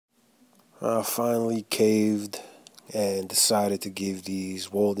I finally caved and decided to give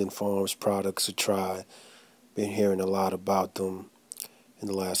these Walden Farms products a try. Been hearing a lot about them in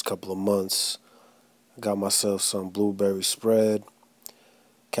the last couple of months. I got myself some blueberry spread,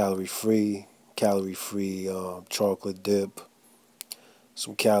 calorie-free chocolate dip,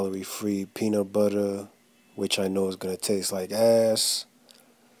 some calorie-free peanut butter, which I know is gonna taste like ass,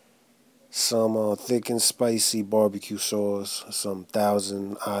 some thick and spicy barbecue sauce, some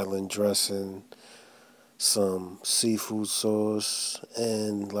Thousand Island dressing, some seafood sauce,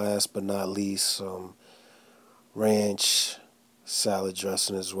 and last but not least, some ranch salad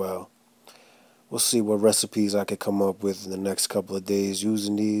dressing as well. We'll see what recipes I can come up with in the next couple of days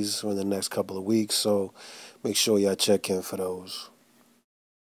using these or in the next couple of weeks, so make sure y'all check in for those.